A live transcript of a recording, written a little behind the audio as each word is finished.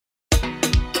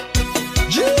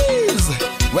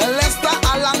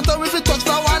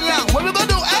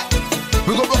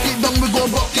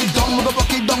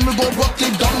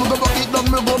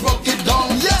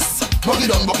Rock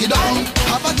it down.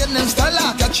 Have a girl named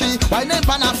Stella, catchy, why name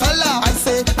pan a fella? I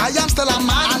say, I am still a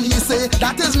man, and he say,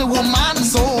 that is me woman.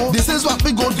 So, this is what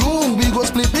we go do, we go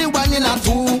split the one in a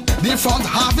two. The front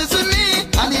half is for me,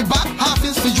 and the back half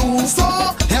is for you. So,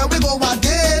 here we go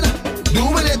again,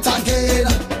 doing it again,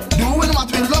 doing what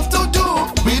we love to do.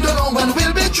 We don't know when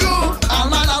we'll be through. A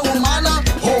man, a woman,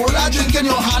 hold a drink in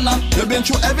your hand. You've been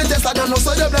through every test, I don't know,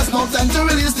 so you're blessed. No time to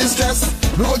release the stress.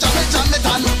 We go jam it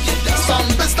and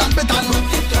stamp it and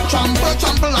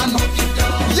trample and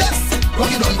yes, rock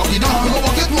it down. We go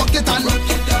walk it and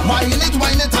wine it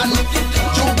and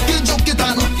joke it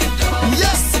and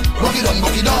yes, rock it down.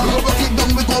 We go rock it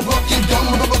down, we go rock it down,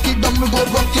 we go rock it down, we go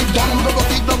rock it down, we go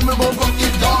rock it down, we go rock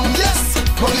it down, yes,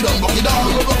 rock it down, we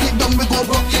go rock it down, we go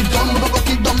rock it down, we go rock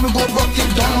it down, we go rock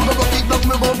it down, we go rock it down,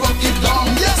 we go rock it down,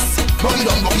 yes, rock it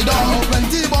down.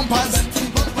 Plenty bumpers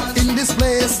in this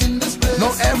place,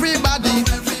 now everybody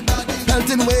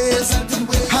pelting ways,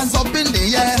 hands up in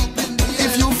the air.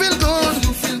 If you feel good,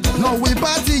 now we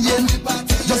partying,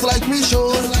 just like we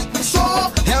should. So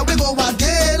here we go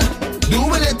again,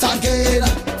 doing it again,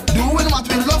 doing what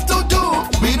we love to do.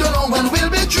 We don't know when we'll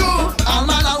be through. A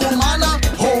man, a woman,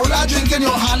 hold a drink in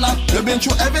your hand. You've been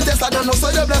through every test, I don't know, so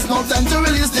you're blessed. No time to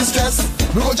release the stress.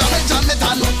 We go jam it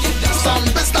and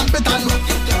stamp it and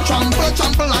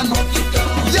trample and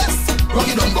yes, rock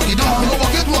it down. We go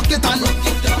walk it and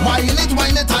wine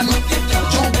it and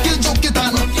joke it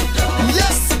and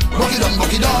yes, rock it down. We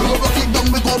go rock it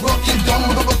down, we go rock it down,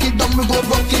 we go rock it down, we go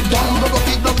rock it down, we go rock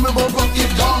it down, we go rock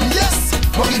it down, yes,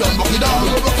 rock it down. We go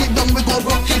rock it down, we go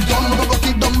rock it down, we go rock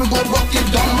it down, we go rock it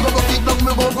down, we go rock it down,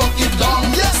 we go rock it down,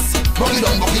 yes, rock it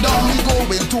down. We go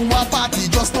into a party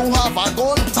just to have a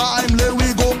good time. There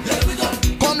we go,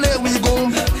 come there we go.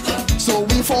 So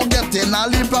we forgetting all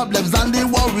the problems and the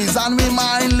worries and we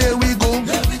mind. There we go,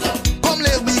 come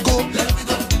there we go.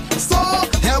 So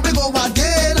here we go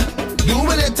again,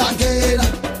 doing it again,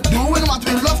 doing what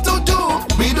we love to do.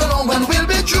 We don't know when we'll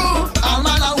be through. A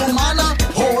man, a woman,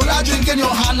 hold a drink in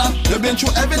your hand. You've been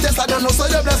through every test, I don't know, so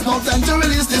you're blessed. No time to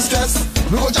release the stress.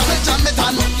 We go jam it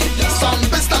and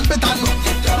stamp it and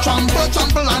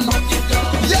trample and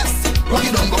yes, rock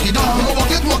it down. We go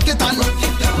walk it and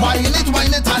wine it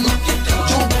and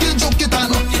joke it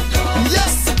and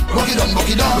yes, rock it down. We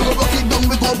go rock it down,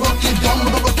 we go rock it down, we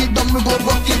go rock it down, we go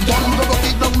rock it down, we go rock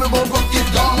it down, we go rock it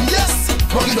down, yes,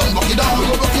 rock it down. We go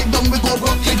rock it down, we go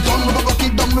rock it down, we go rock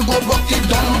it down, we go rock it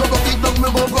down, we go rock it down, we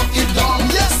go rock it down,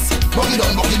 yes, rock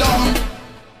it down.